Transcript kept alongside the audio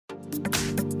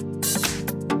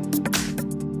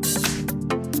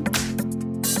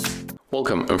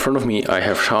Welcome, in front of me I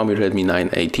have Xiaomi Redmi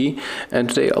 9AT, and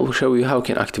today I will show you how you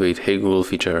can activate Hey Google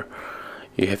feature.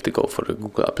 You have to go for the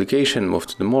Google application, move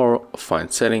to the More,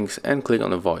 find Settings and click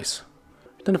on the Voice.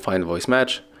 Then find Voice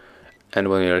Match, and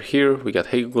when we are here we got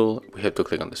Hey Google, we have to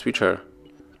click on the switcher.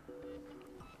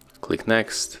 Click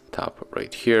Next, tap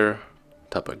right here,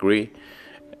 tap Agree,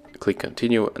 click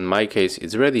Continue. In my case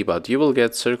it's ready, but you will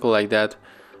get circle like that,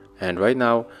 and right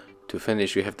now to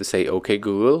finish you have to say OK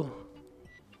Google.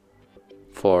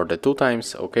 For the 2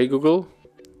 times OK Google,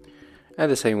 and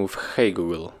the same with Hey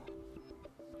Google.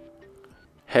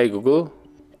 Hey Google,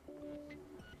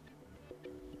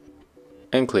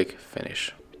 and click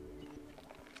Finish.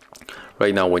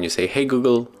 Right now when you say Hey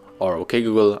Google or OK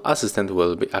Google, Assistant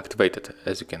will be activated,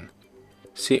 as you can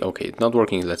see. Okay, it's not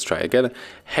working, let's try again.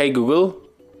 Hey Google,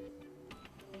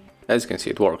 as you can see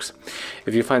it works.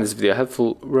 If you find this video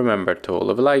helpful, remember to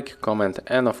leave a like, comment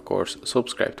and of course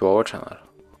subscribe to our channel.